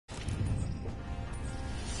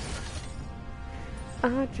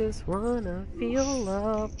I just wanna feel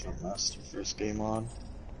loved. That's your first game on.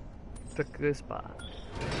 Took a good spot.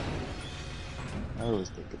 I always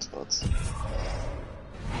pick good spots.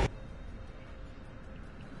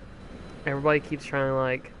 Everybody keeps trying to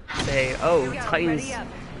like say, "Oh, Titans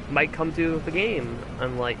might come to the game."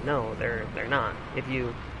 I'm like, no, they're not. If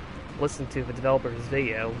you listen to the developer's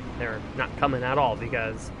video, they're not coming at all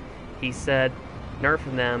because he said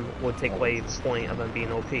nerfing them would take away the point of them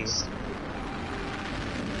being OP.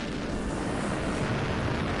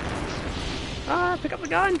 Ah, pick up the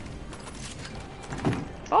gun!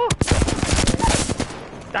 Oh!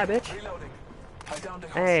 Die, bitch.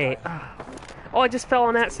 Hey. Oh, I just fell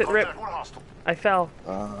on that sit rip. I fell.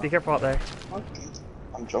 Be careful out there.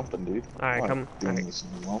 I'm jumping, dude. Alright, come. Doing Right. this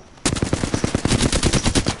anymore.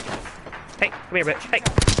 Hey, come here, bitch. Hey!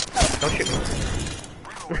 Don't shoot me.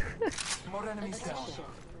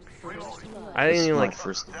 I didn't This is even my like.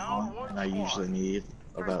 first game on, and I usually need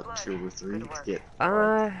about 2 or 3 to get.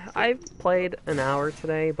 I played an hour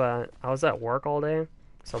today, but I was at work all day,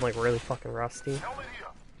 so I'm like really fucking rusty.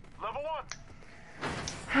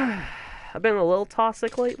 I've been a little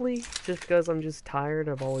toxic lately, just because I'm just tired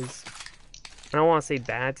of always. I don't want to say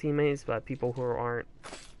bad teammates, but people who aren't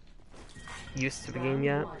used to the game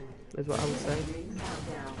yet, is what I would say.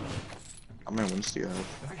 How many wins do you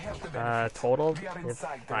have? Total,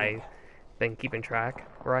 if I've been keeping track,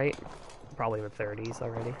 right? Probably in the 30s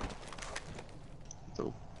already.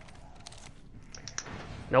 Dope.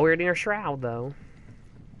 Nowhere near Shroud, though.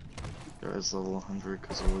 Guy's level 100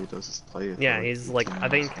 because all he does is play it. Yeah, he's like, I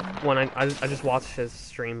think when I just watched his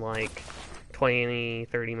stream like 20,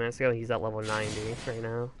 30 minutes ago, he's at level 90 right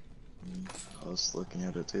now. I was looking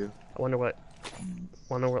at it too. I wonder what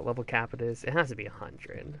level cap it is. It has to be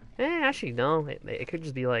 100. Actually no, it could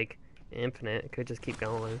just be like infinite. It could just keep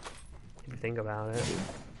going if you think about it.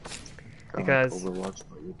 Because like Overwatch,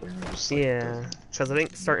 but your brain just, yeah, because I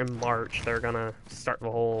think starting March they're gonna start the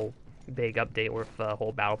whole big update with the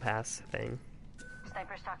whole battle pass thing.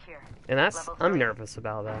 Sniper stock here. And I'm nervous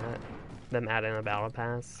about that. Them adding a battle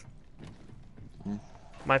pass.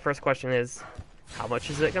 My first question is, how much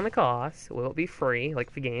is it gonna cost? Will it be free,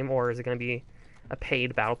 like the game, or is it gonna be a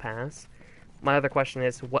paid battle pass? My other question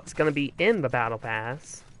is, what's gonna be in the battle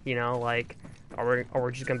pass? You know, like, are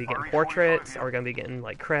we just gonna be getting portraits? Are we gonna be getting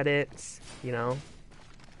like credits? You know?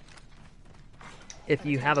 If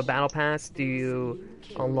you have a battle pass, do you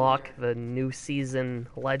unlock the new season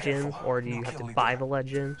legend, or do you have to buy the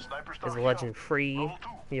legend? Is the legend free?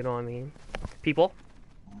 You know what I mean? People?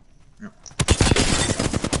 Yep.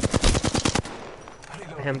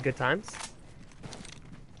 Having good times?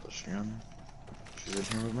 She's in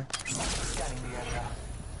here with me.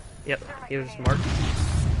 Yep, he was smart.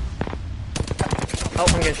 Oh,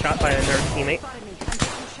 I'm getting shot by another teammate.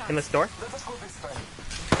 In this door.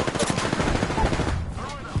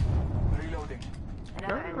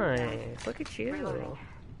 Nice, look at you.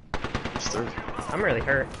 I'm really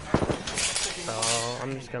hurt. So,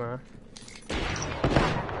 I'm just gonna...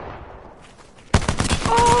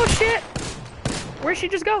 Oh, shit! Where'd she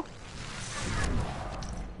just go?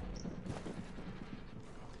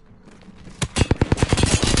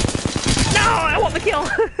 No, I want the kill!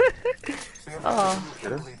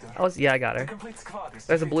 Oh, yeah, I got her.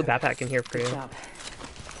 There's a blue backpack in here for you.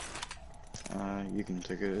 You can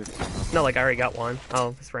take it. No, like I already got one.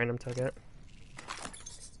 Oh, this random took it.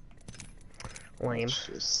 Lame. That's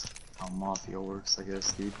just how Mafia works, I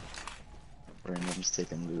guess, dude. Randoms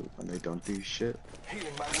taking loot when they don't do shit.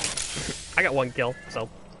 I got one kill, so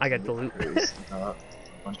I got the loot. A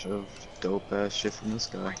bunch of dope ass shit from this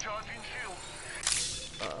guy.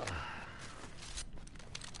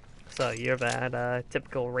 So you're that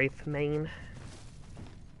typical Wraith main?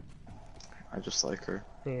 I just like her.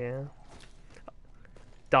 Yeah.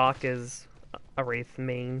 Doc is a Wraith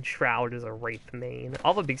main. Shroud is a Wraith main.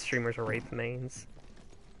 All the big streamers are Wraith mains.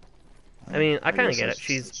 I mean, I kind of get it.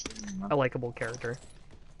 She's a likable character.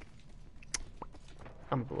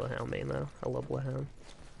 I'm a Bloodhound main though. I love Bloodhound.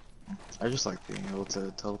 I just like being able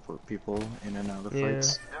to teleport people in and out of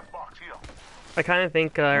fights. I kind of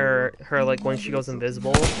think her like when she goes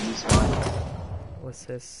invisible. What's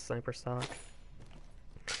this sniper stock?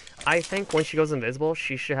 I think when she goes invisible,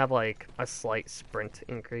 she should have like a slight sprint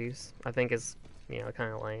increase. I think is, you know,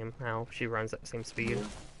 kind of lame how she runs at the same speed.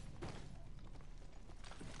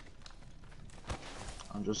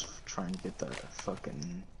 I'm just trying to get that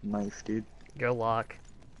fucking knife, dude. Good luck.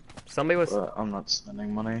 Somebody was. I'm not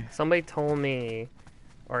spending money. Somebody told me,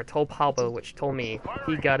 or told Pablo, which told me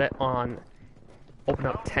he got it on open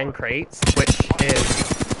up 10 crates, which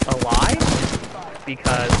is a lie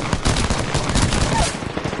because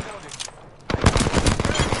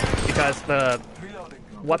Because the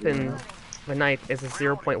weapon, the knife, is a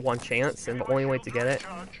 0.1 chance, and the only way to get it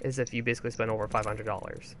is if you basically spend over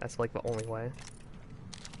 $500. That's like the only way.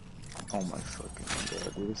 Oh my fucking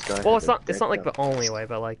god, dude. This guy Well, had it's not like decked the only way,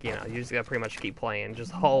 but like, you know, you just gotta pretty much keep playing.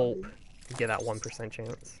 Just hope you get that 1%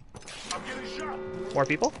 chance. More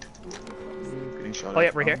people? out. Getting shot Oh at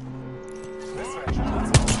yeah, right here.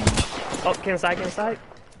 Oh, get inside, get inside.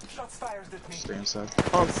 Stay inside.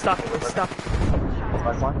 Oh, I'm stuck, I'm stuck.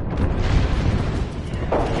 Lifeline.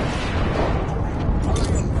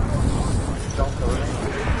 Don't go in.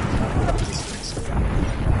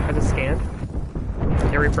 I just scanned.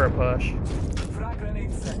 Get ready for a push. Frag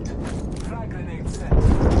grenade set. Frag grenade set.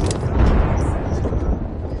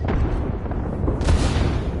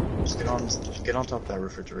 Just get on top of that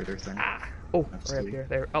refrigerator thing. Ah. Oh, right up Absolutely. here.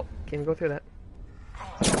 There. Oh, can't even go through that.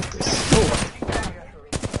 This.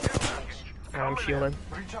 I'm shielding.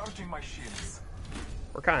 Recharging my shields.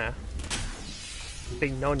 We're kind of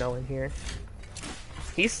big no-no in here.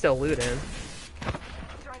 He's still looting.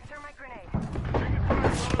 Throwing thermite grenade.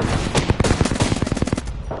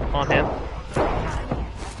 On him.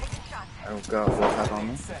 Taking shots. Oh god, what had on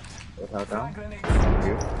me? Set. What had down? Frag grenade set.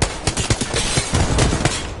 You?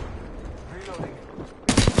 Reloading.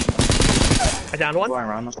 I downed one. Going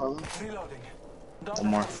around the puzzle? Reloading. One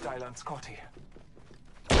more. Hostile on Scotty.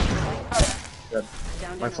 Dead.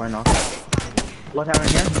 Lifeline off. Bloodhound in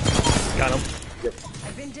here? Got him. Yep.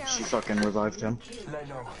 I've been down. She fucking revived him. Lay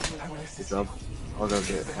low. I will Good assist job. I'll go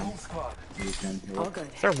get the him. whole squad. You can heal All up. good.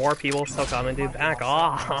 Is there more people still coming, dude? Back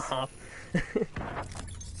off.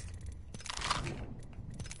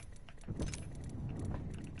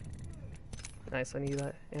 Nice, I need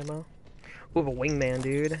that ammo. Ooh, a wingman,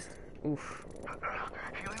 dude. Oof.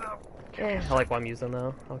 I like what I'm using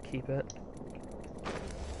though. I'll keep it.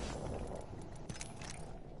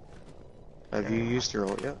 Have you used your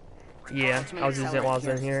ult yet? Yeah, I was using it while I was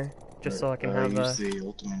in here, just so I can have use the. the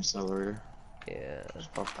ultimate accelerator. Yeah.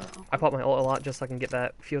 Just pop that. I pop my ult a lot just so I can get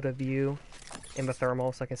that field of view in the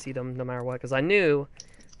thermal, so I can see them no matter what. Because I knew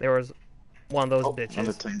there was one of those Oh, another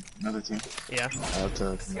bitches. team. Another team. Yeah. I have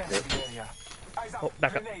to Scan hit. the area. Eyes up. Oh,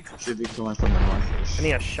 back up. Grenade. Should be coming from the north. I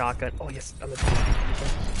need a shotgun. Oh yes, I'm a.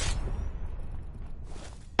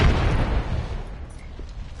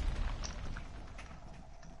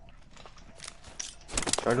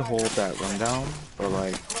 Try to hold that rundown, but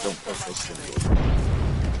like, don't push this thing.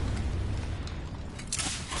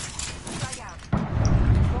 Frag out.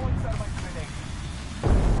 Throwing thermite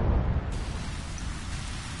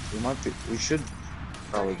grenade. We should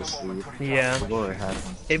probably just leave. Yeah. We've already had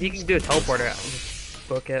one. If you can do a teleporter, just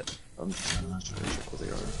book it. I'm just not sure check what they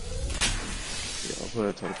are. Yeah, I'll put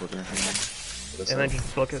a teleporter in here. And then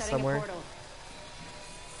just book it Setting a somewhere. portal.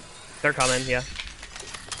 They're coming, yeah.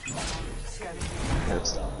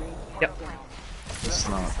 It's, Yep. it's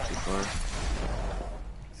not too far.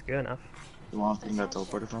 It's good enough. You want to bring that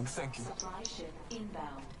teleporter from? Thank you.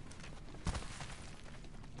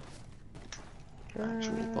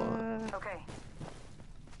 Actual bot. Okay.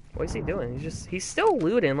 What is he doing? He's still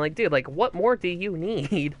looting. Like, dude, like, what more do you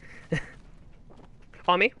need?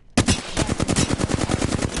 On me.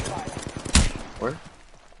 Where?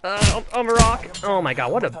 On a rock. Oh my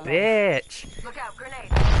god, what a bitch. Look out, grenade.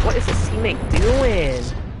 What is this teammate doing?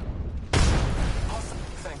 Awesome.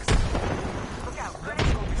 Thanks. Look out,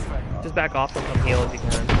 grenade. Just back off and come heal if you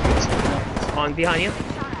can. On behind you.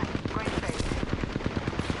 Shot at. Great space.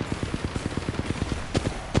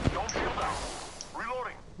 Don't feel down.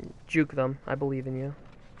 Reloading. Juke them. I believe in you.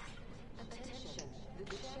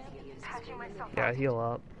 Patching myself Yeah, up. heal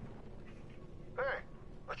up. Hey,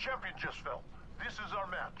 a champion just fell. This is our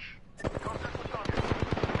match. Contact with target.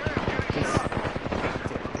 Hey, I'm getting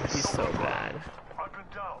shot. He's so bad. I've been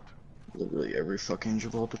downed. Literally every fucking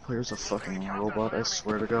Gibraltar player's a fucking robot, I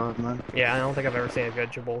swear to god, man. Yeah, I don't think I've ever seen a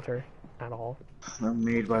good Gibraltar at all. They're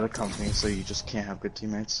made by the company, so you just can't have good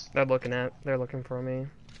teammates. They're looking for me.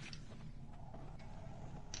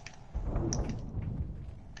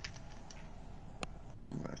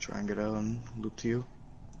 I'm gonna try and get out and loop to you.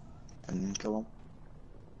 And kill him.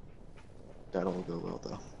 That'll go well,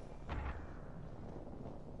 though.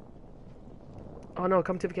 Oh no,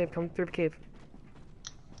 come to the cave, come through the cave.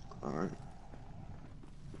 Alright.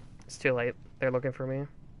 It's too late. They're looking for me.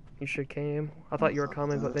 You should came. I thought you were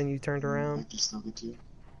coming, but then you turned I around. can still get to you.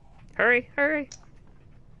 Hurry, hurry!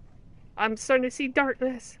 I'm starting to see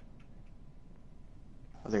darkness.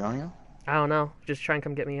 Are they on you? I don't know. Just try and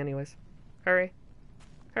come get me anyways. Hurry.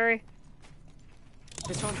 Hurry.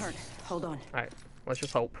 This won't hurt. Hold on. Alright, let's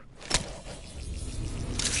just hope.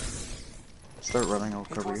 Start running, I'll It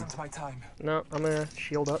cover you. wasn't my time. No, I'm gonna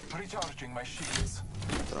shield up. Recharging my shields.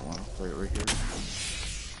 I don't want to play it right here.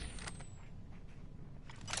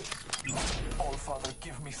 All Father,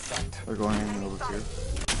 give me sight. They're going over here.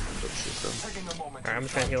 Let's shoot them. Taking a moment Alright, I'm to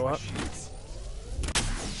just gonna heal recharge up. my shields.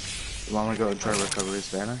 You want me to go and try to recover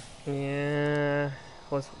his banner? Yeah.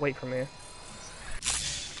 Let's wait for me.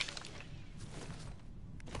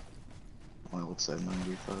 I would say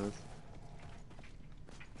 95.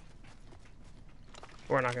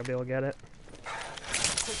 We're not gonna be able to get it.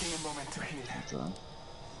 Taking a moment to heal. Done.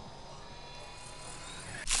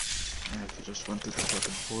 Yeah, if you just went through the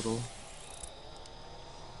fucking portal.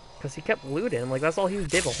 Because he kept looting. Like, that's all he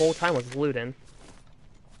did the whole time was looting.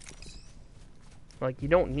 Like, you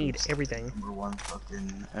don't need everything. Number one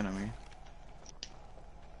fucking enemy.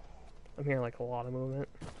 I'm hearing, like, a lot of movement.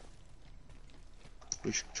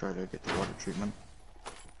 We should try to get the water treatment.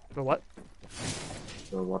 The what?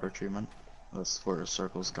 The water treatment. That's where the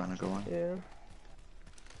circle's kinda going. Yeah.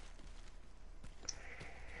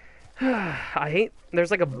 I hate... There's,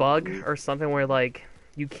 like, a bug or something where, like,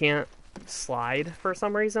 you can't slide for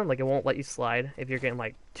some reason. Like, it won't let you slide if you're getting,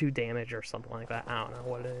 like, 2 damage or something like that. I don't know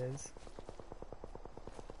what it is.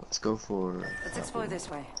 Let's go for... Let's explore this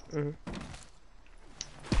way. Mm-hmm.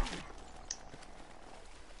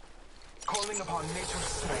 Calling upon nature's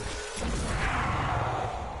strength.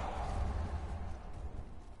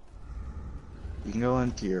 You can go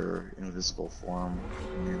into your invisible form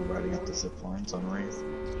when you're riding up the zip lines on Wraith.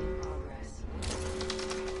 In progress.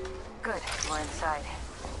 Good, we're inside.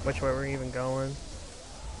 Which way we're even going?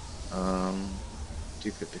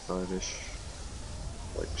 255-ish.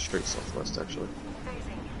 Like, straight southwest, actually.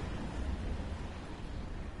 Phasing.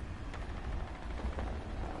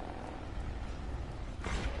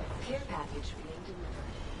 Care package being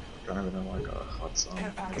delivered. Kind of in like a hot zone.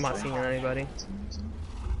 Care package I'm not on seeing high. anybody.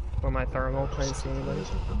 Or my thermal, I didn't see anybody.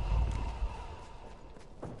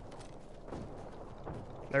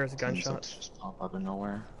 There's gunshots. Just pop out of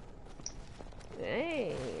nowhere.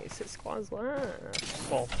 Hey, 6 squads left.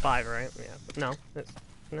 Well, 5, right? Yeah. No, it's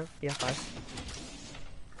no. Yeah, 5.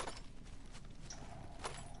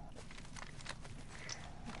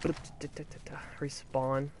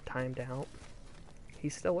 Respawn timed out.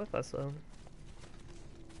 He's still with us though.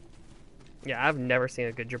 Yeah, I've never seen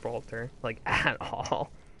a good Gibraltar like at all.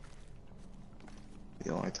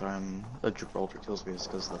 The only time a Gibraltar kills me is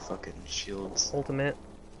because of the fucking shields. Ultimate.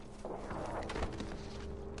 Oh,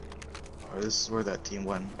 this is where that team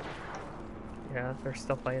went. Yeah, they're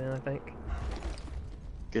still fighting. I think.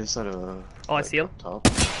 Get inside of. Oh, I see him. Top.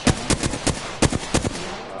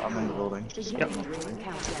 I'm in the building. Just Yep.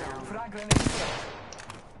 Countdown. Frag grenade set.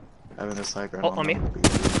 having this high ground. Oh, on me.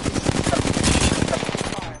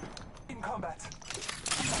 Fire. In combat.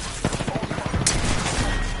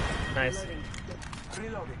 Nice.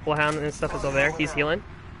 Reloading. Bloodhound and stuff is over there. He's healing.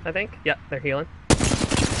 I think. Yep, they're healing.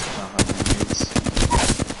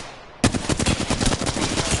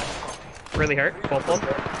 Really hurt. Both of them.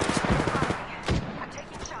 I'm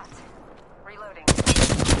taking shots. Reloading.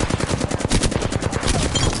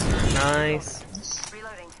 Nice.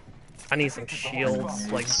 Reloading. I need some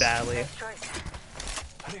shields like badly. Nice choice.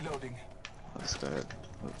 Reloading. This guy had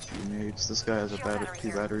a few nades. This guy has a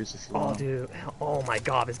two batteries if you Oh, want. dude. Oh my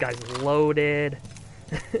god, this guy's loaded.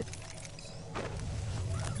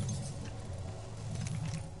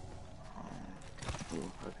 Ooh,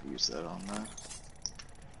 I could use that on that.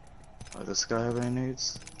 This guy have any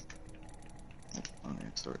nades? Oh,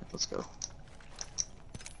 nades, sorry. Let's go.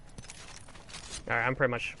 Alright, I'm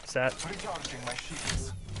pretty much set. Recharging my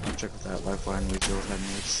shields. I'll check with that lifeline we kill had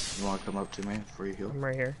nades. You wanna come up to me before you heal? I'm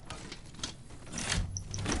right here.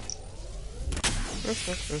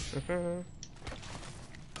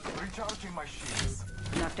 Recharging my shields.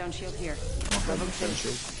 Knockdown shield here. Level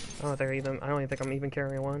 2. Oh, they're even. I don't even think I'm even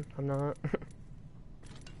carrying one. I'm not.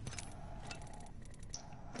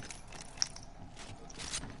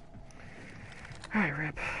 Alright,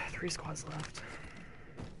 rip. 3 squads left.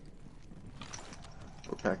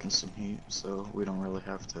 We're packing some heat, so we don't really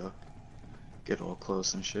have to get all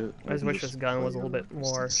close and shit. I just We wish can this gun was a play little bit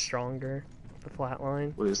more distance. stronger. The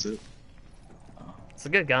flatline. What is it? It's a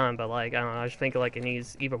good gun, but like I don't know. I just think like it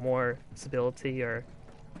needs even more stability, or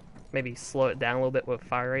maybe slow it down a little bit with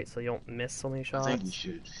fire rate so you don't miss so many I shots. think you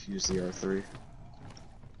should use the R3.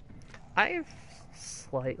 I've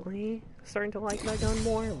slightly starting to like that gun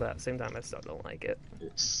more, but at the same time I still don't like it.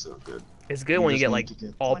 It's so good. It's good when you just get need like to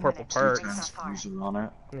get all 1 purple minute. perks. 2 times far. user on it.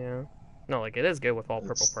 Yeah. No, like it is good with all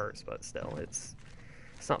purple It's- perks, but still, it's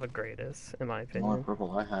not the greatest in my The only opinion.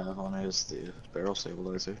 purple I have on it is the barrel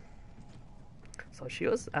stabilizer. So she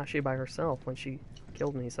was actually by herself when she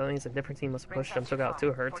killed me. So that means a different team must have pushed them, took out 2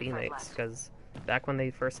 of her teammates because Back when they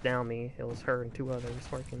first downed me, it was her and 2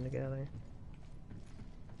 others working together.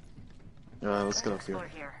 Let's get up Explore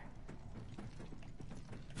here.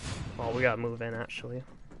 here. Oh, we gotta move in actually.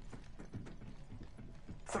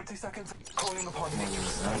 30 seconds. Calling upon me.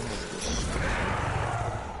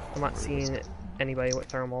 I'm not seeing anybody with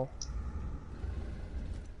thermal.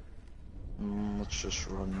 Let's just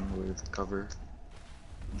run with cover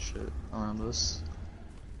and shit around us.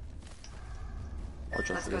 Watch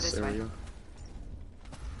out Let's for go this this way. area.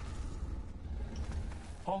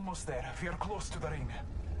 Almost there. We are close to the ring.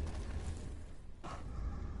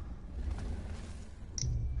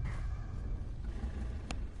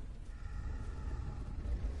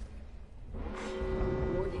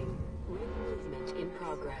 Warning. Ring movement in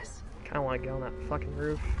progress. Kinda wanna get on that fucking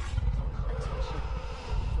roof. Attention.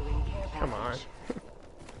 Ring care Come on. package.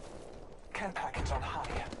 Care package on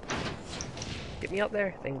high. Get me up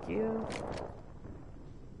there, thank you.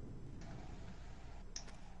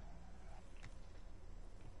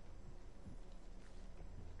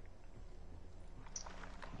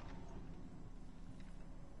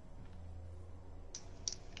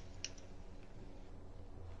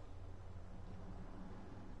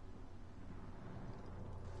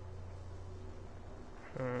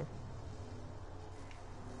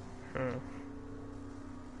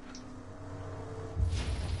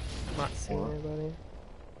 Not seeing anybody.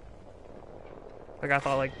 Like I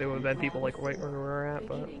thought like there would have been people like right where we were at,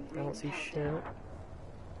 but I don't see shit.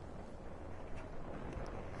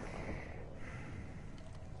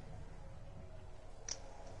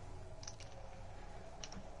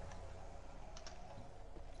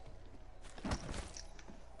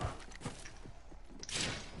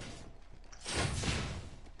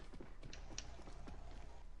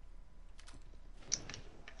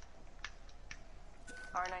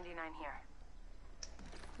 R99 here.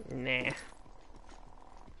 Nah.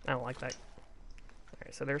 I don't like that.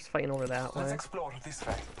 Alright, so there's fighting over that Let's way. explore this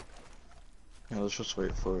way. Yeah, let's just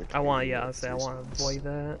wait for it. I want, yeah, I say I want to avoid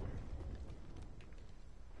that.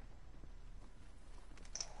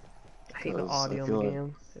 I hate the Because I audio in feel the like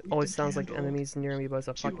game. It we always can sounds like handle enemies near me, but it's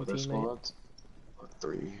a 2 fucking other teammate. squads. Or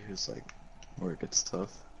 3 is like where it gets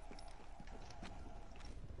tough.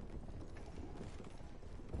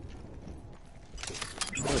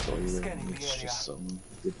 I like all you really Scanning need the is area. just some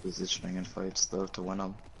good positioning in fights though to win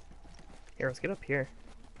them. Here, let's get up here.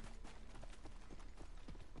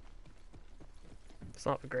 It's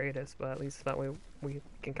not the greatest, but at least that way we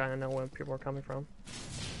can kind of know where people are coming from.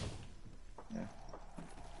 Yeah.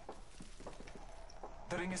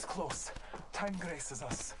 The ring is close. Time graces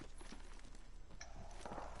us.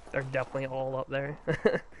 They're definitely all up there.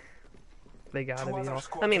 They gotta 2 be other all. I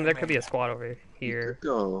squads mean, there could be a remain. squad over You here. could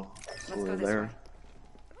go Let's over go this there. way.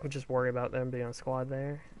 I'm just worried about them being a squad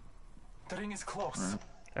there. The ring is close. Alright.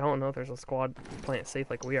 I don't know if there's a squad playing it safe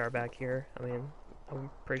like we are back here. I mean, I'm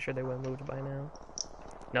pretty sure they would have moved by now.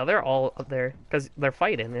 No, they're all up there because they're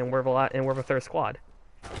fighting, and we're the 3rd squad.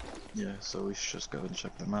 Yeah, so we should just go and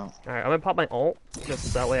check them out. All right, I'm gonna pop my ult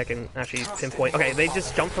just so that way I can actually pinpoint. Okay, they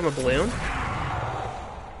just jumped from a balloon.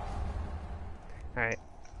 All right,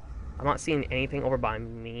 I'm not seeing anything over by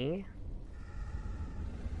me.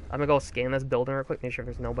 I'm gonna go scan this building real quick, make sure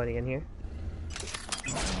there's nobody in here.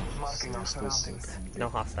 Marking our This is surroundings. No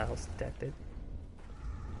hostiles detected.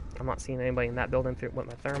 I'm not seeing anybody in that building through with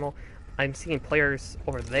my thermal. I'm seeing players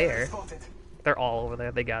over there. Spotted. They're all over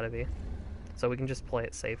there. They gotta be. So we can just play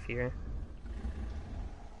it safe here.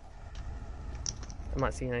 I'm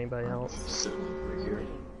not seeing anybody else. Sitting over here.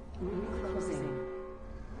 Ring closing.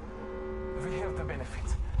 We have the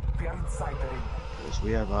benefit. We are inside the ring. Because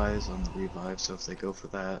we have eyes on the revive, so if they go for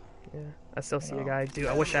that, Yeah, I still see a No. guy. Dude,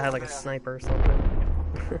 I wish I had like a sniper or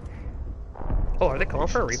something. Oh, are they calling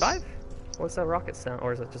for a revive? What's that rocket sound?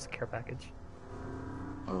 Or is it just a care package?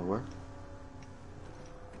 oh, where?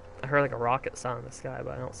 I heard like a rocket sound in the sky,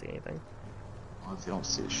 but I don't see anything. Well, if you don't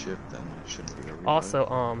see a ship, then it shouldn't be a revive.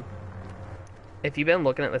 Also, if you've been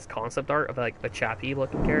looking at this concept art of like the chappy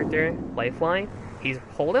looking character, Lifeline, he's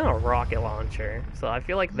holding a rocket launcher. So I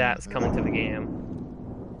feel like that's coming to the game.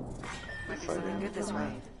 Might be something good this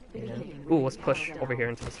way. Yeah. Ooh, let's push over here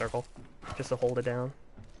into the circle. Just to hold it down.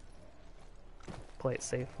 Play it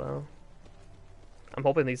safe though. I'm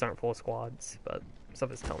hoping these aren't full squads, but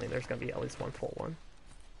stuff is telling me there's gonna be at least one full one.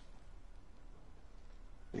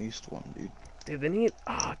 At least one, dude. Dude, they need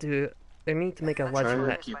dude, they need to make a legend Try to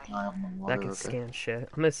that, keep an eye on the water, that can okay? scan shit.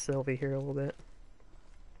 I'm gonna sit over here a little bit.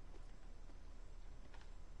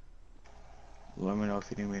 Let me know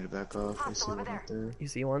if you need me to back off. I see Hostile over one up there. You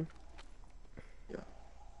see one?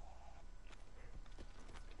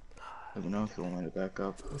 Let me know if you want me to back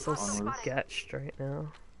up. I'm so onward. sketched right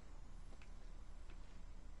now.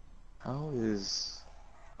 How is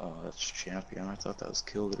that's champion? I thought that was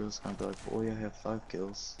kill leader. It was gonna be like, oh yeah, I have 5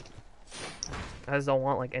 kills. I just don't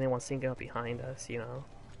want like anyone sneaking up behind us, you know.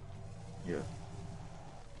 Yeah.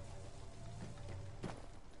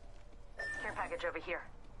 Care package over here.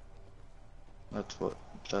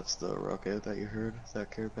 That's the rocket that you heard.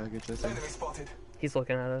 That care package, I think. Enemy spotted. He's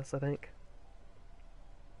looking at us, I think.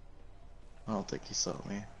 I don't think he saw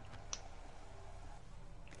me.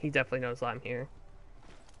 He definitely knows I'm here.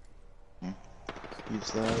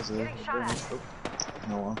 Use that as a. Getting shot at. Oh,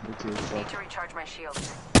 no one. It's you. Need Fuck. to recharge my shield.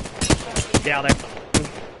 Get out of there.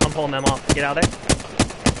 I'm pulling them off. Get out of there.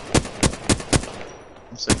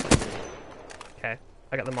 I'm safe right here. Okay,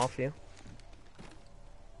 I got them off you.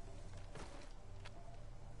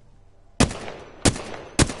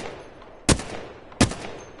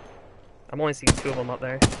 I'm only seeing 2 of them up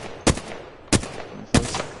there. 24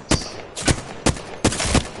 seconds.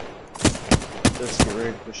 Just get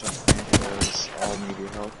ready to push up the tank because all need your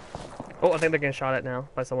help. Oh, I think they're getting shot at now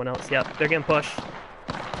by someone else. Yep, they're getting pushed.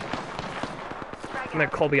 I'm gonna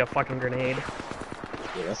Colby a fucking grenade.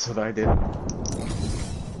 Yeah, that's what I did.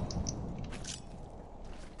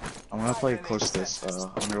 I'm gonna play close to this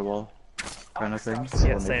underwall kind of thing. So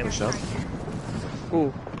Yeah, when they same. push up,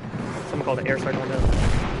 Ooh, someone called an air strike on them.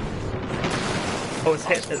 Oh, it's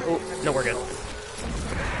hit. Oh, no, we're good.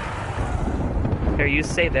 Here, you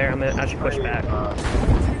stay there. I'm gonna actually push back.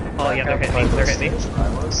 Oh yeah, they're hitting me. They're hitting me. I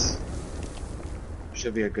was.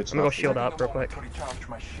 Should be a good I'm gonna go spot for shield that. up real quick. To recharge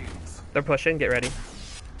my shields. They're pushing. Get ready.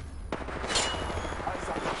 Eyes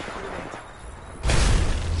up.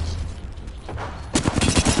 Grenade.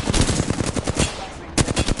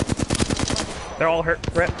 They're all hurt.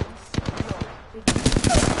 Rip.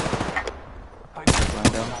 Line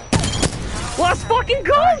down. Let's fucking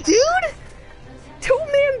go, dude!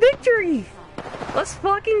 2-man victory! Let's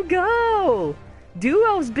fucking go!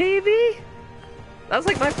 Duos, baby! That was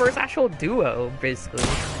like my first actual duo, basically.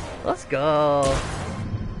 Let's go.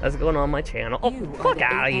 That's going on my channel. Oh, fuck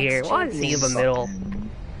out of here. Why is he in the middle?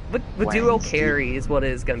 The duo carry is what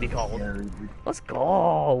it is gonna be called. Let's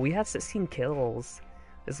go. We have 16 kills.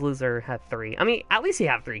 This loser had 3. I mean, at least he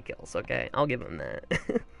had 3 kills, okay? I'll give him that.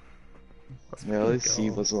 Let's Yeah, at fucking least he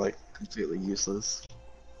go. was like completely useless.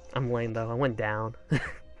 I'm lame though. I went down.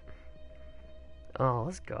 Oh,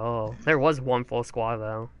 let's go. There was one full squad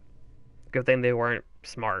though. Good thing they weren't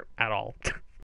smart at all.